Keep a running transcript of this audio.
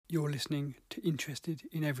You're listening to Interested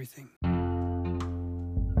in Everything.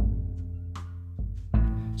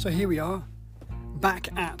 So here we are, back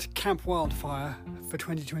at Camp Wildfire for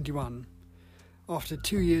 2021. After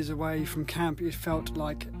 2 years away from camp, it felt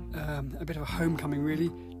like a bit of a homecoming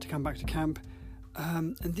really, to come back to camp.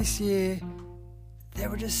 And this year, there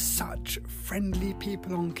were just such friendly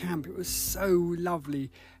people on camp. It was so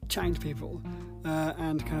lovely chatting to people.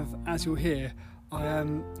 And kind of, as you'll hear, I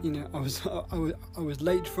was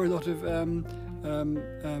late for a lot of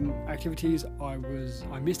activities.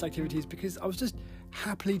 I missed activities because I was just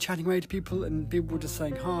happily chatting away to people, and people were just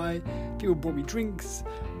saying hi. People brought me drinks.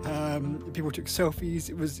 People took selfies.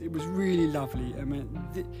 It was really lovely. I mean,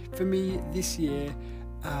 for me this year,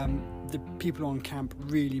 the people on camp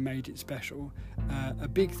really made it special. A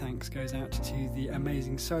big thanks goes out to the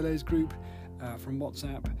amazing solos group from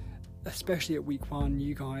WhatsApp. Especially at week 1,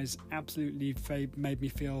 you guys absolutely made me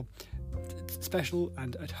feel special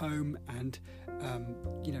and at home and,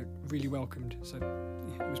 really welcomed. So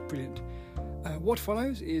yeah, it was brilliant. What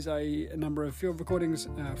follows is a number of field recordings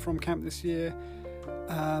from camp this year.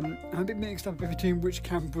 I'm a bit mixed up between which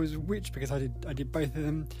camp was which because I did both of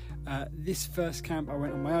them. This first camp I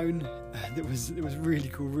went on my own. It was really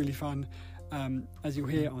cool, really fun. As you'll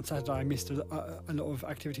hear, on Saturday I missed a lot of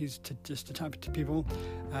activities to tap to people,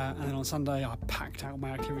 and then on Sunday I packed out my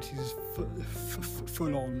activities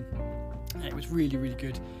full on. It was really, really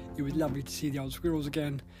good. It was lovely to see the old squirrels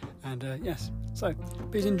again, and yes, so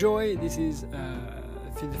please enjoy. This is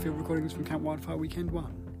the field recordings from Camp Wildfire Weekend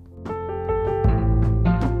 1.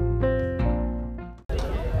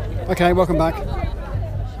 Okay, welcome back.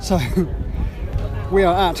 So we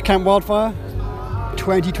are at Camp Wildfire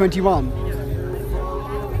 2021.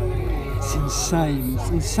 It's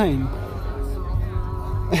insane.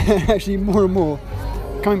 Actually, more and more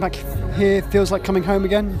coming back here feels like coming home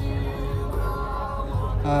again.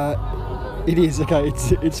 It is okay.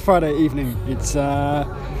 It's Friday evening. It's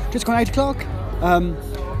just gone 8 o'clock.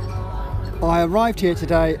 I arrived here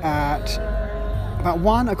today at about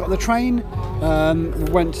 1. I got the train.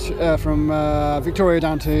 Went from Victoria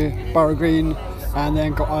down to Borough Green, and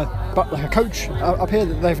then got a coach up here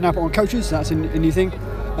that they've now put on coaches. So that's a new thing.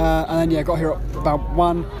 And then got here at about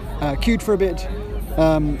 1, queued for a bit,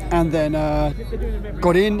 and then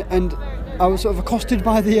got in, and I was sort of accosted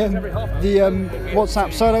by the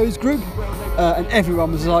WhatsApp solos group, and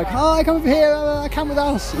everyone was like, "Hi, come over here, camp with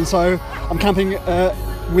us." And so I'm camping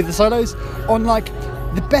with the solos on like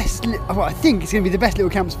the best. I think it's going to be the best little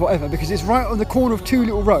camp spot ever because it's right on the corner of 2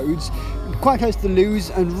 little roads, quite close to the loos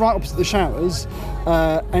and right opposite the showers,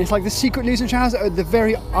 and it's like the secret loos and showers that are at the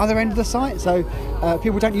very other end of the site, so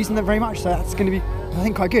people don't use them very much, so that's going to be, I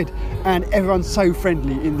think, quite good. And everyone's so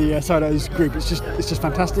friendly in the solos group. It's just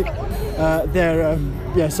fantastic.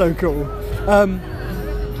 They're so cool.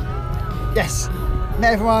 Yes,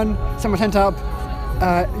 met everyone, set my tent up.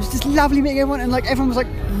 It was just lovely meeting everyone, and like everyone was like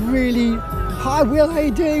really, "Hi Will, how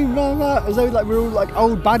you doing?" Blah, blah, as though like we're all like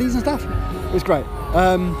old buddies and stuff. It was great.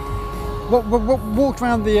 Walked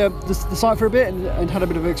around the site for a bit and had a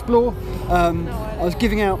bit of an explore. I was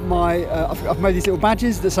giving out my I've made these little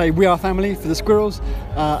badges that say "We Are Family" for the squirrels,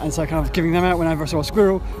 and so kind of giving them out whenever I saw a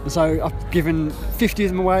squirrel. And so I've given 50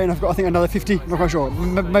 of them away, and I've got, I think, another 50. I'm not quite sure.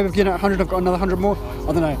 Maybe I've given out 100. I've got another 100 more.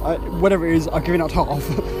 I don't know. Whatever it is, I've given out half.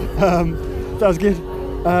 That was good.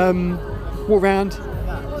 Walked around.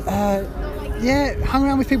 Hung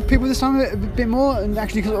around with people this time a bit more, and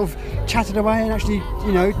actually sort of chatted away and actually,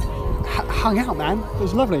 hung out, man. It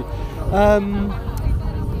was lovely.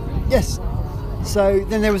 Yes. So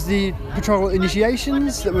then there was the patrol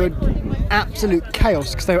initiations that were absolute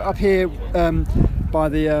chaos because they were up here by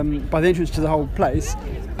the entrance to the whole place,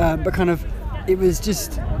 but kind of it was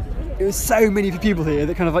so many people here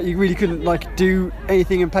that kind of like you really couldn't like do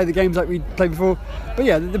anything and play the games like we played before. But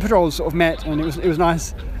yeah, the patrols sort of met, and it was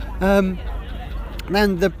nice. And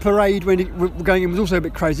then the parade when we're going in was also a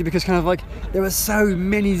bit crazy because kind of like there were so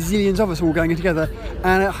many zillions of us all going in together,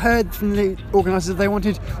 and I heard from the organisers that they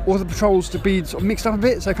wanted all the patrols to be sort of mixed up a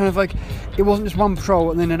bit, so kind of like it wasn't just one patrol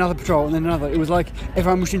and then another patrol and then another. It was like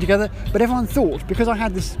everyone mushed in together, but everyone thought, because I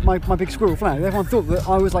had this my big squirrel flag, everyone thought that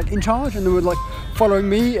I was like in charge and they were like following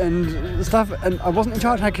me and stuff, and I wasn't in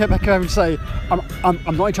charge. I kept having to say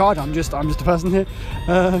I'm not in charge, I'm just a person here.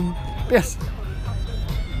 Yes,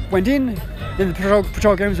 went in. Then the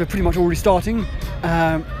patrol games were pretty much already starting,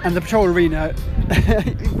 and the patrol arena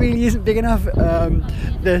it really isn't big enough.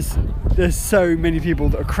 There's so many people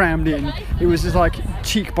that are crammed in. It was just like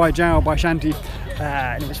cheek by jowl by shanty,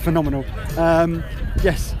 and it was phenomenal.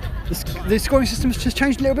 Yes, the scoring system has just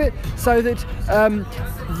changed a little bit, so that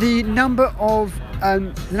the number of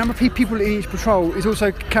people in each patrol is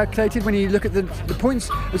also calculated when you look at the points,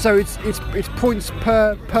 and so it's points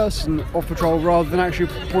per person of patrol rather than actual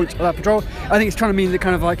points of that patrol. I think it's trying to mean that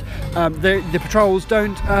kind of like the patrols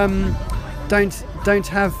don't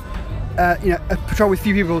have a patrol with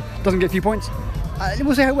few people doesn't get few points.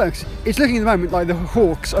 We'll see how it works. It's looking at the moment like the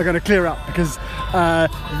Hawks are going to clear up because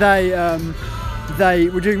they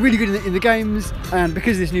were doing really good in the games, and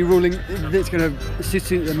because of this new ruling, it's going to suit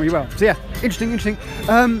them really well. So yeah, interesting.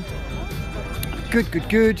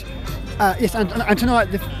 Good. Yes, and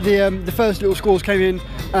tonight the first little scores came in,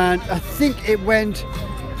 and I think it went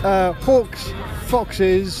Hawks,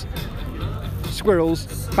 Foxes, Squirrels,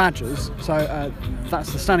 Badgers. So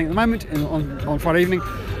that's the standing at the moment on Friday evening.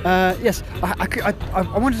 Yes,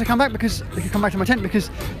 I wanted to come back to my tent because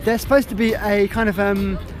there's supposed to be a kind of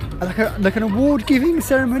like an award giving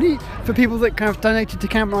ceremony for people that kind of donated to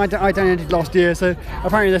camp. I donated last year, so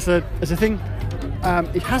apparently there's a thing.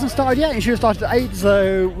 It hasn't started yet. It should have started at 8,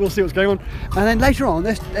 so we'll see what's going on. And then later on,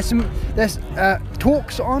 there's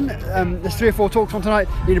talks on. There's 3 or 4 talks on tonight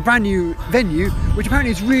in a brand new venue, which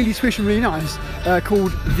apparently is really swish and really nice,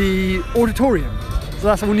 called the Auditorium. So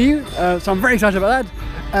that's all new. So I'm very excited about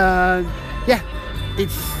that. Yeah,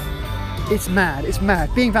 it's mad. It's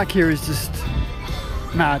mad. Being back here is just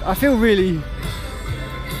mad. I feel really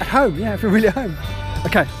at home. Yeah, I feel really at home.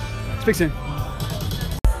 Okay, speak soon.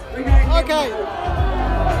 Okay,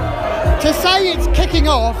 to say it's kicking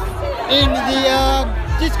off in the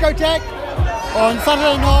discotheque on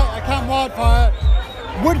Saturday night at Camp Wildfire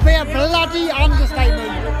would be a bloody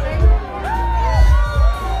understatement.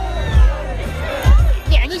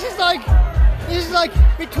 Yeah, and this is like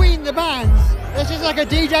between the bands. There's just like a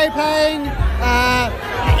DJ playing, and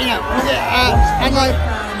like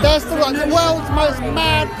there's the world's most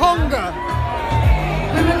mad conga.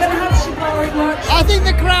 I think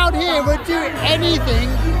the crowd here would do anything,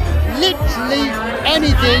 literally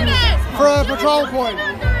anything, for a patrol point.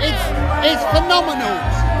 It's phenomenal.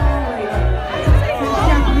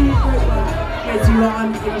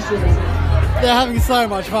 They're having so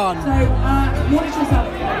much fun. So, watch yourself.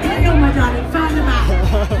 Carry on, my darling. Fan the back.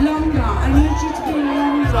 Longer. I need you to be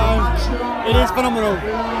longer. Much longer. It is phenomenal.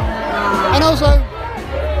 And also,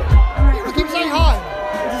 people keep saying hi.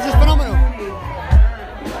 This is phenomenal.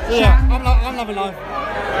 So yeah, I'm loving life.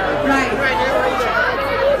 Right.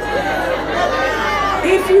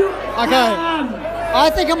 If you I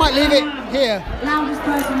think I might leave it here. Loudest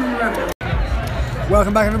person in the room.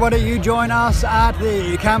 Welcome back, everybody. You join us at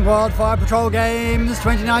the Camp Wildfire Patrol Games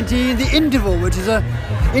 2019, the interval, which is a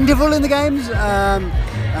interval in the games,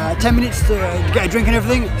 10 minutes to get a drink and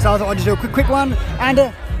everything. So I thought I'd just do a quick one, and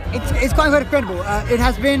it's quite incredible. It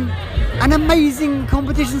has been an amazing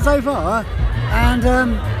competition so far, and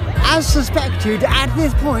as suspected, at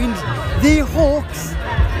this point, the Hawks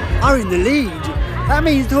are in the lead. That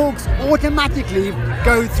means the Hawks automatically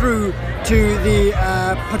go through to the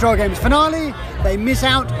Patrol Games finale. They miss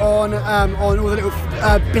out on all the little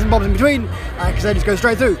bits and bobs in between because they just go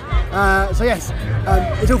straight through. So yes,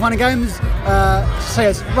 it's all fun and games. So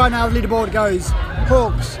yes, right now the leaderboard goes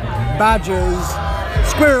Hawks, Badgers,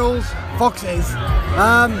 Squirrels, Foxes.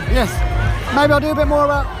 Yes, maybe I'll do a bit more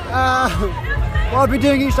about what I'll be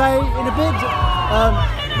doing each day in a bit.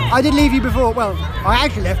 I did leave you before. Well, I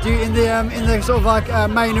actually left you in the sort of like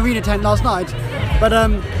main arena tent last night, but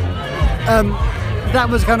that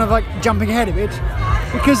was kind of like jumping ahead a bit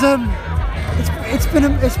because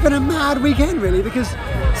it's been a mad weekend really. Because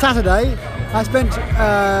Saturday I spent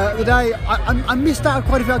the day. I missed out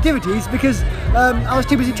quite a few activities because I was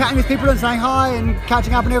too busy chatting with people and saying hi and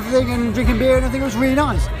catching up and everything and drinking beer and everything. It was really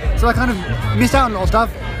nice. So I kind of missed out on a lot of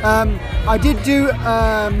stuff. I did do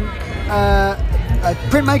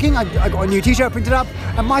printmaking. I got a new t-shirt printed up,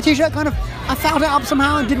 and my t-shirt kind of, I fouled it up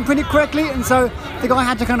somehow and didn't print it correctly, and so the guy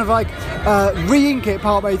had to kind of like re-ink it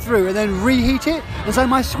partway through and then reheat it, and so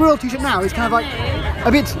my squirrel t-shirt now is kind of like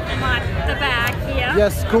a bit... The bag here.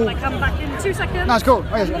 Yes, cool. I come back in 2 seconds. Nice, cool.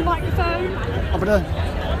 Okay. The microphone.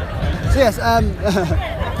 So yes,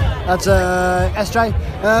 that's SJ.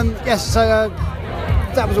 Yes, so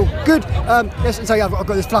that was all good. Yes, and so yeah, I've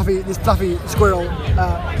got this fluffy squirrel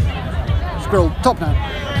top now.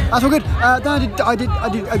 That's all good. Then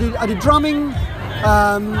I did drumming.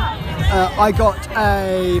 I got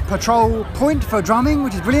a patrol point for drumming,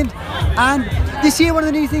 which is brilliant. And this year, one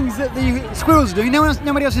of the new things that the squirrels are doing,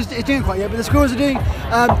 nobody else is doing it quite yet, but the squirrels are doing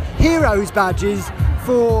heroes badges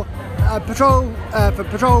for patrol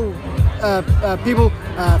people,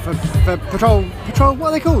 for patrol. What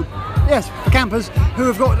are they called? Yes, for campers who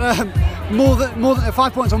have got more than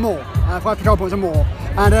 5 points or more, 5 patrol points or more.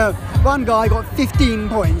 And one guy got 15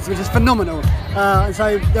 points, which is phenomenal. And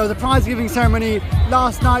so there was a prize giving ceremony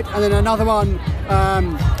last night, and then another one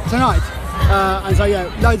tonight. And so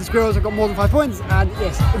yeah, loads of squirrels have got more than 5 points, and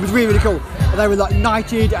yes, it was really, really cool. They were like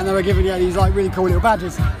knighted, and they were given these like really cool little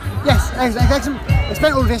badges. Yes, excellent. I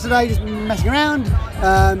spent all of yesterday just messing around.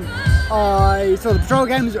 I saw the patrol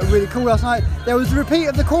games, that were really cool last night. There was a repeat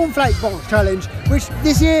of the cornflake box challenge, which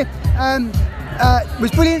this year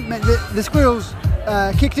was brilliant. The squirrels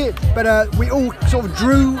kicked it, but we all sort of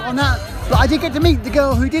drew on that. But I did get to meet the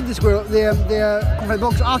girl who did the cornflake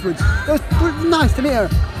box afterwards. It was nice to meet her.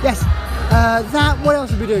 Yes. What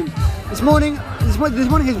else have we doing? This morning has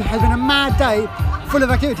been a mad day, full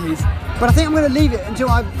of activities. But I think I'm going to leave it until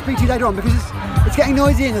I speak to you later on, because it's getting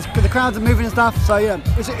noisy and the crowds are moving and stuff. So yeah,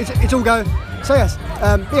 it's all go. So yes,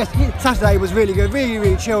 Saturday was really good, really,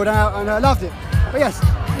 really chilled out, and I loved it. But yes,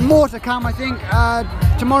 more to come, I think,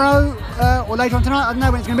 tomorrow or later on tonight. I don't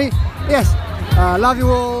know when it's going to be. But yes, love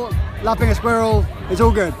you all. Love being a squirrel. It's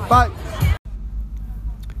all good. Bye.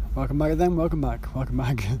 Welcome back then, welcome back. I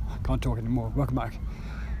can't talk anymore, welcome back.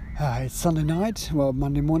 It's Sunday night, well,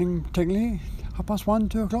 Monday morning technically, 1:30,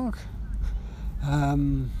 2 o'clock.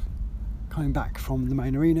 Coming back from the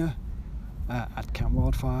main arena at Camp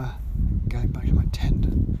Wildfire, going back to my tent.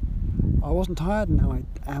 I wasn't tired, now I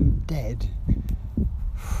am dead.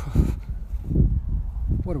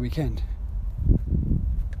 What a weekend.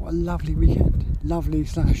 What a lovely weekend. Lovely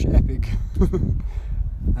 / epic.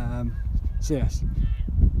 So yes.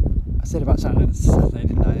 I said about Saturday,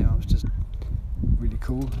 didn't I? It was just really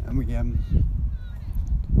cool, and we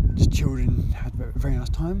just chilled and had a very nice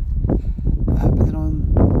time. But then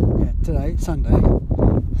on today, Sunday,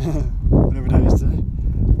 whatever day it is today,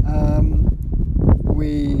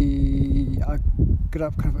 I got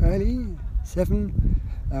up kind of early, 7.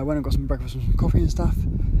 Went and got some breakfast and some coffee and stuff.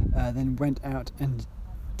 Then went out and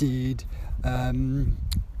did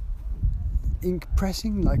ink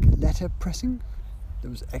pressing, like letter pressing. That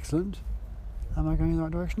was excellent. Am I going in the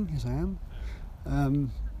right direction? Yes, I am.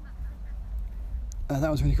 That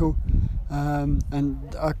was really cool.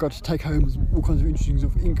 And I got to take home all kinds of interesting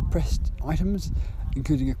sort of ink pressed items,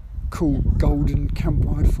 including a cool golden Camp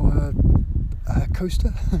Wildfire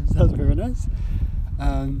coaster. That was very nice.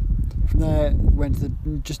 From there, went to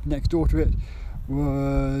just next door to it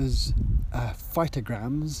was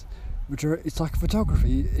phytograms, which are, it's like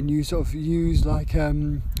photography, and you sort of use like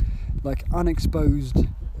unexposed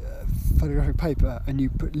photographic paper, and you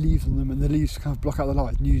put leaves on them, and the leaves kind of block out the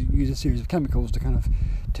light, and you use a series of chemicals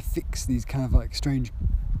to fix these kind of like strange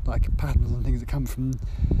like patterns and things that come from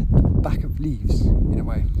the back of leaves in a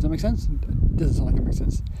way. Does that make sense? It doesn't sound like it makes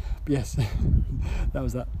sense, but yes. That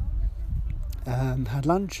was that. Had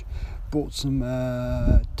lunch, bought some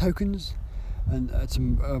tokens and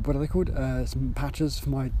some what are they called? Some patches for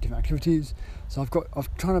my different activities. So I'm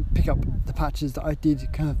trying to pick up the patches that I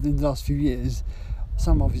did kind of in the last few years.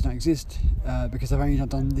 Some obviously don't exist because they've only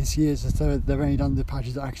done this year, so they've only done the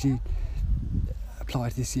patches that actually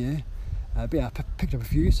applied this year. But yeah, I picked up a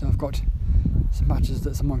few, so I've got some patches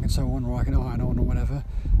that someone can sew on or I can iron on or whatever.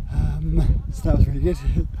 So that was really good.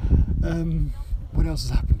 What else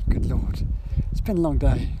has happened? Good Lord. It's been a long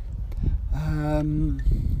day.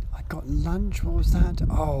 I got lunch, what was that?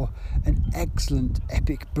 Oh, an excellent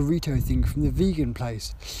epic burrito thing from the vegan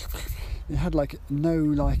place. It had like no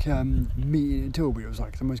meat in it at all, but it was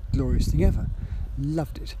like the most glorious thing ever.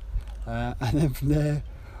 Loved it. And then from there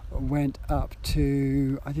went up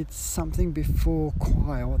to, I did something before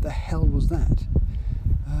choir. What the hell was that?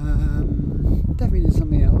 Definitely did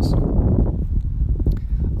something else.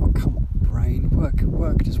 Oh come on, brain,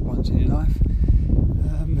 work just once in your life.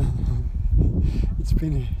 It's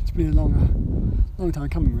been a long time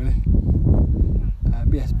coming, really.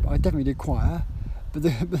 But yes, I definitely did choir, but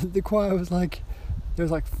the choir was like, there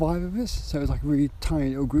was like 5 of us, so it was like a really tiny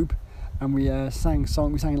little group, and we sang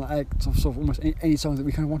songs. We sang like sort of almost any songs that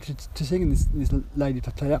we kind of wanted to sing, and this lady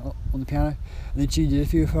played out on the piano, and then she did a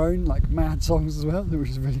few of her own like mad songs as well, which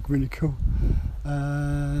is really, really cool.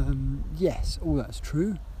 Yes, all that's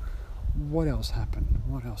true. What else happened?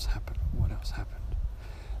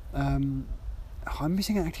 I'm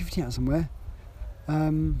missing an activity out somewhere. But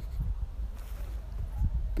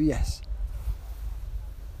yes.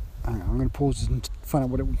 Hang on, I'm going to pause and find out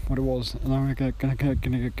what it was, and I'm going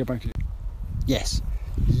to go back to it. Yes,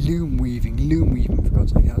 loom weaving, for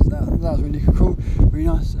God's sake. That was really cool, really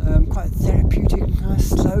nice. Quite therapeutic, kind of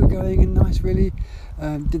slow going and nice, really.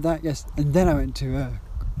 Did that, yes. And then I went to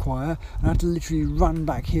choir, and I had to literally run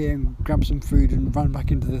back here and grab some food and run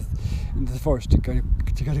back into the forest to go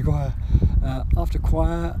to choir. After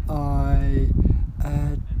choir, I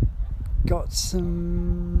got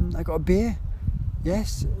a beer.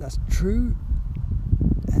 Yes, that's true.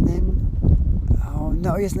 And then and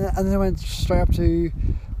then I went straight up to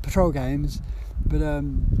patrol games. But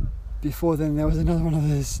before then, there was another one of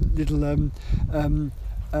those little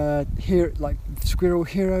Squirrel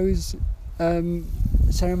Heroes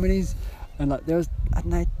ceremonies, and like there was, I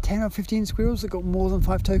don't know, 10 or 15 squirrels that got more than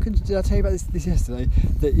 5 tokens. Did I tell you about this yesterday?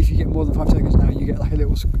 That if you get more than 5 tokens now, you get like a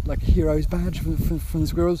little heroes badge from the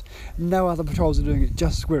squirrels. No other patrols are doing it,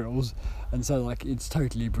 just squirrels, and so like it's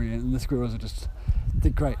totally brilliant. And the squirrels are just the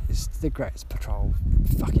greatest patrol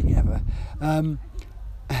fucking ever.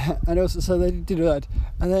 And also, so they did that,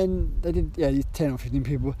 and then they did, 10 or 15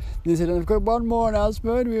 people. And they said, I've got one more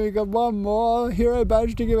announcement, we've got one more hero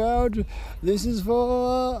badge to give out. This is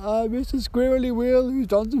for Mr. Squirrely Will, who's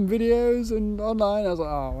done some videos and online. I was like,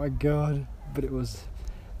 oh my god, but it was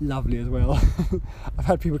lovely as well. I've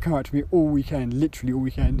had people come out to me all weekend, literally all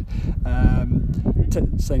weekend,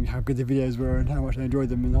 saying how good the videos were and how much they enjoyed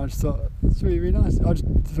them, and I just thought it's really, really nice. I just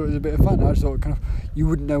thought it was a bit of fun. I just thought kind of you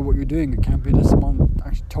wouldn't know what you're doing at camp unless someone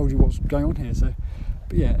actually told you what's going on here. So,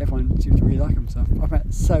 but yeah, everyone seems to really like them and stuff. I've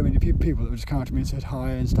met so many people that would just come out to me and said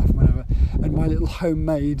hi and stuff and whatever. And my little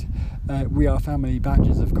homemade We Are Family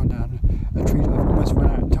badges have gone down a treat. I've almost run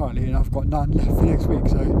out entirely, and I've got none left for next week.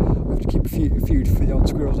 So I have to keep a feud for the old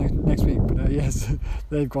squirrels next week. But yes,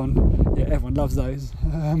 they've gone. Yeah, everyone loves those.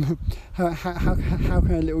 How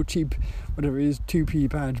can a little cheap, whatever it is, 2p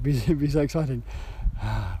badge be so exciting?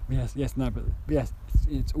 Yes,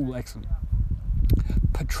 it's all excellent.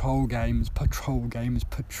 Patrol games.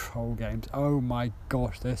 Oh my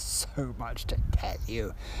gosh, there's so much to tell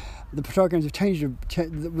you. The patrol games have changed.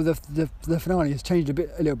 The finale has changed a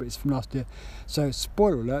little bit from last year. So,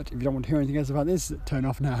 spoiler alert: if you don't want to hear anything else about this, turn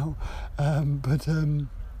off now. But the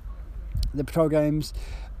patrol games.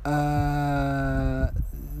 The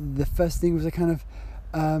first thing was a kind of.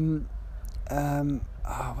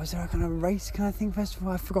 Was there a kind of race kind of thing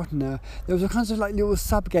festival? I've forgotten now. There was a kind of like little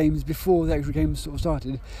sub games before the actual games sort of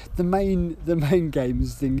started. The main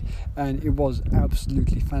games thing, and it was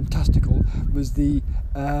absolutely fantastical, was the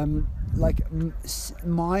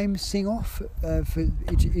mime sing off for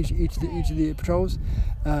each of the patrols,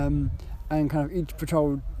 and kind of each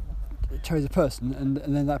patrol chose a person, and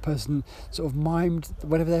then that person sort of mimed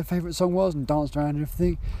whatever their favourite song was and danced around and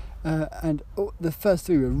everything. And the first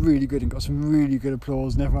 3 were really good and got some really good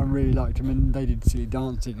applause, and everyone really liked them, and they did silly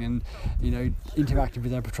dancing and interacted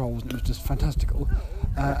with their patrols, and it was just fantastical.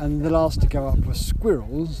 And the last to go up was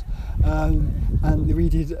squirrels, and we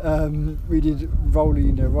did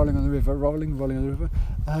rolling on the river,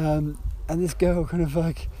 and this girl kind of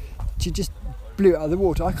like, she just blew it out of the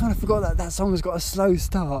water. I kind of forgot that song has got a slow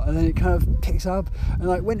start, and then it kind of picks up, and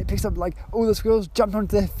like when it picks up, like all the squirrels jumped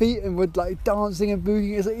onto their feet and were like dancing and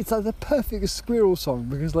boogieing. It's like the perfect squirrel song,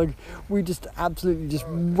 because like we just absolutely just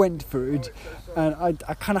went for it, and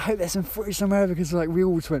I kind of hope there's some footage somewhere, because like we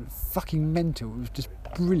all just went fucking mental. It was just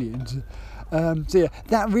brilliant. So yeah,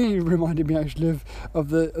 that really reminded me actually of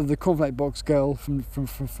the cornflake box girl from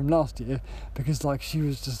last year, because like she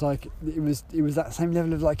was just like, it was that same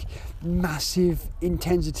level of like massive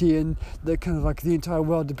intensity, and the kind of like the entire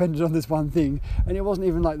world depended on this one thing, and it wasn't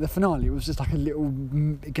even like the finale. It was just like a little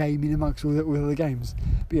game in amongst all the games.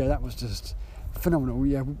 But yeah, that was just phenomenal.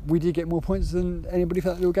 Yeah, we did get more points than anybody for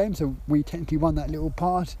that little game, so we technically won that little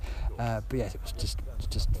part. But yes, it was just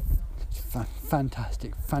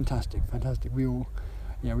fantastic. We all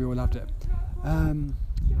loved it.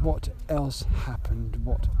 What else happened?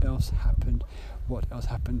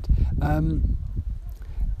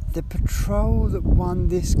 The patrol that won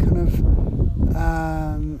this kind of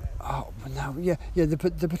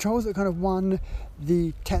the patrols that kind of won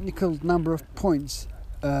the technical number of points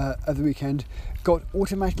of the weekend got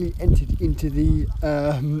automatically entered into the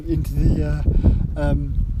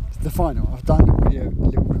final. I've done a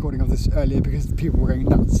little recording of this earlier because people were going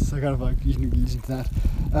nuts, so kind of like you can listen to that.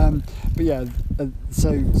 But yeah,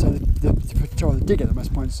 so the patrol that did get the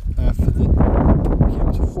most points for the weekend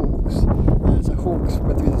was Hawks. So Hawks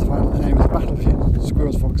went through the final, and then it was a battle between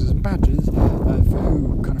Squirrels, Foxes and Badgers for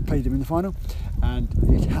who kind of played them in the final. And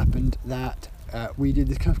it happened that we did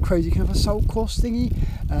this kind of crazy kind of a soul course thingy,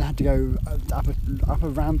 and I had to go up a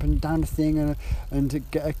ramp and down a thing and to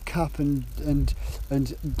get a cup and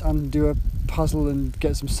undo a puzzle and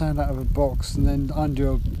get some sand out of a box, and then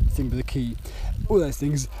undo a thing with a key, all those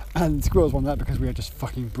things. And squirrels won that because we are just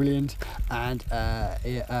fucking brilliant. And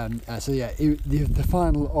the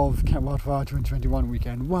final of Camp Wildfire 2021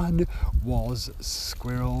 weekend one was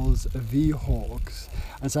squirrels v hawks,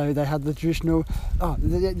 and so they had the traditional.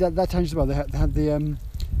 That changed as well. They had the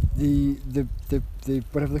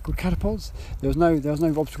whatever they're called, catapults. There was no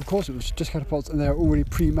obstacle course. It was just catapults, and they were already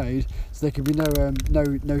pre-made, so there could be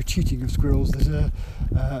no cheating of squirrels that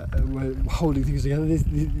were holding things together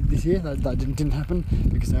this year. That didn't happen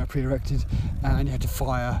because they were pre-erected, and you had to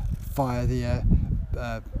fire the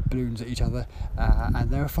balloons at each other, and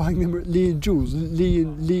they were firing them at Lee and Jules.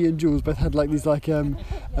 Lee and Jules both had like these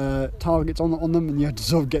targets on them, and you had to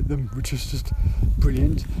sort of get them, which was just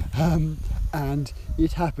brilliant. And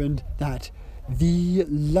it happened that the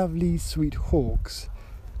lovely sweet hawks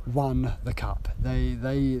won the cup.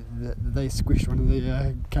 They squished one of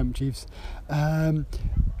the camp chiefs, and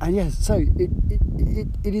yes, so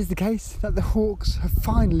it is the case that the hawks have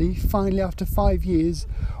finally after 5 years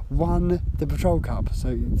won the patrol cup.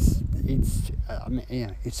 So it's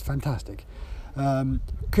fantastic.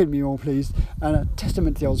 Couldn't be more pleased, and a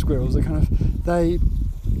testament to the old squirrels. We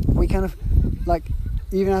kind of like,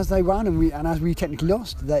 even as they won and as we technically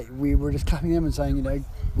lost, we were just clapping them and saying,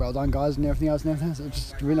 well done guys, and everything else. It was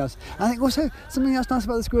just really nice. I think also something else nice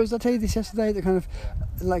about the squirrels, I tell you this yesterday, that kind of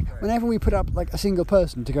like whenever we put up like a single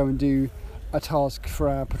person to go and do a task for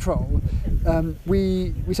our patrol,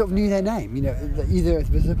 we sort of knew their name. Either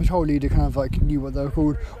the patrol leader kind of like knew what they were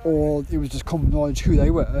called, or it was just common knowledge who they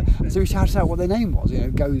were, and so we shouted out what their name was.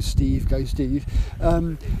 Go Steve, go Steve.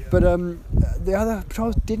 But the other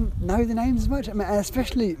patrols didn't know the names as much. I mean,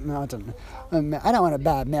 especially I don't know. I don't want to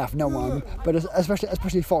bad mouth no one, but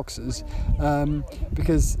especially foxes,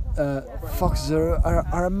 because foxes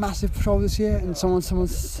are a massive patrol this year. And someone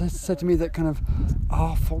said to me that kind of,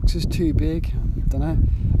 fox is too big. Don't know.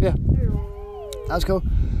 Yeah, that was cool.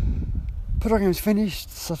 Patrol game was finished.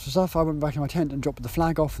 Stuff. I went back in my tent and dropped the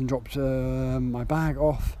flag off and dropped my bag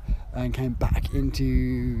off, and came back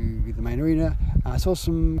into the main arena. I saw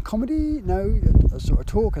some comedy. A sort of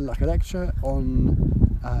talk and like a lecture on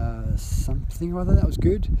something or other. That was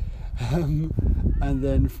good. And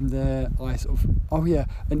then from there, I sort of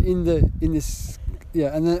yes.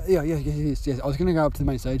 I was going to go up to the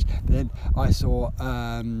main stage, but then I saw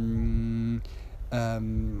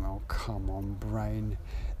come on brain,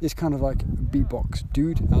 this kind of like beatbox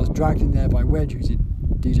dude. I was dragged in there by Wedge, who's a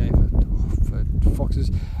DJ for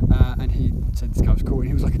Foxes, and he said this guy was cool, and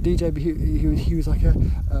he was like a DJ, but he was like a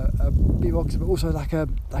beatboxer, but also like a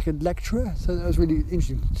lecturer. So that was really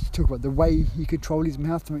interesting to talk about the way he controlled his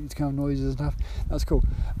mouth to make these kind of noises and stuff. That was cool.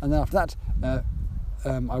 And then after that,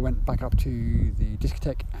 I went back up to the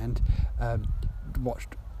discotheque and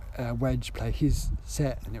watched Wedge play his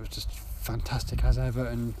set, and it was just fantastic as ever,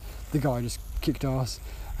 and the guy just kicked ass.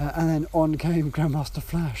 And then on came Grandmaster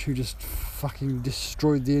Flash, who just fucking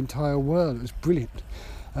destroyed the entire world. It was brilliant.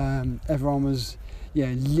 Everyone was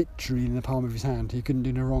literally in the palm of his hand. He couldn't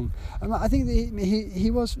do no wrong. I think that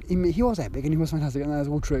he was epic, and he was fantastic, and that was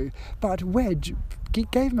all true. But Wedge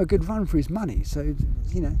gave him a good run for his money. So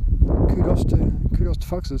kudos to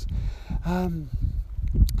Foxes.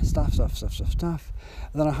 Stuff.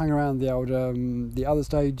 And then I hung around the old the other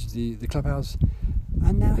stage, the clubhouse,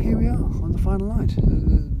 and now here we are on the final night.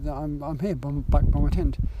 I'm here, back by my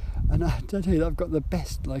tent, and I tell you, I've got the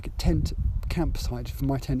best tent campsite for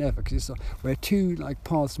my tent ever, because it's where two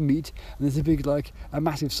paths meet, and there's a big a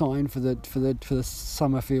massive sign for the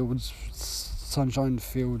summer fields, sunshine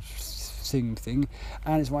fields thing,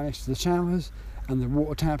 and it's right next to the showers and the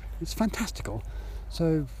water tap. It's fantastical.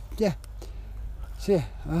 So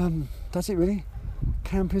that's it really.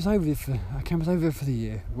 Camp is over for the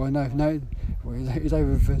year. Well, no, it's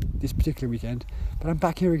over for this particular weekend. But I'm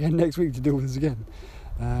back here again next week to deal with this again.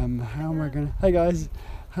 Hey guys,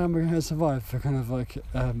 how am I going to survive for kind of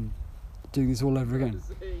doing this all over again?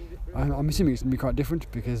 I'm assuming it's going to be quite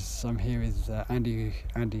different, because I'm here with Andy,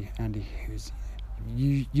 who's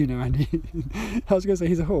you know Andy. I was going to say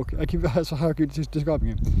he's a hawk. That's how I keep describing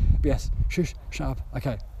him. But yes, shut up.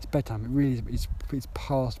 Okay, it's bedtime. It really is. It's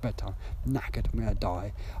past bedtime. I'm knackered. I'm going to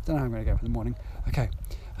die. I don't know how I'm going to go for the morning. Okay,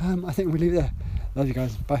 I think we'll leave it there. Love you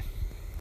guys. Bye.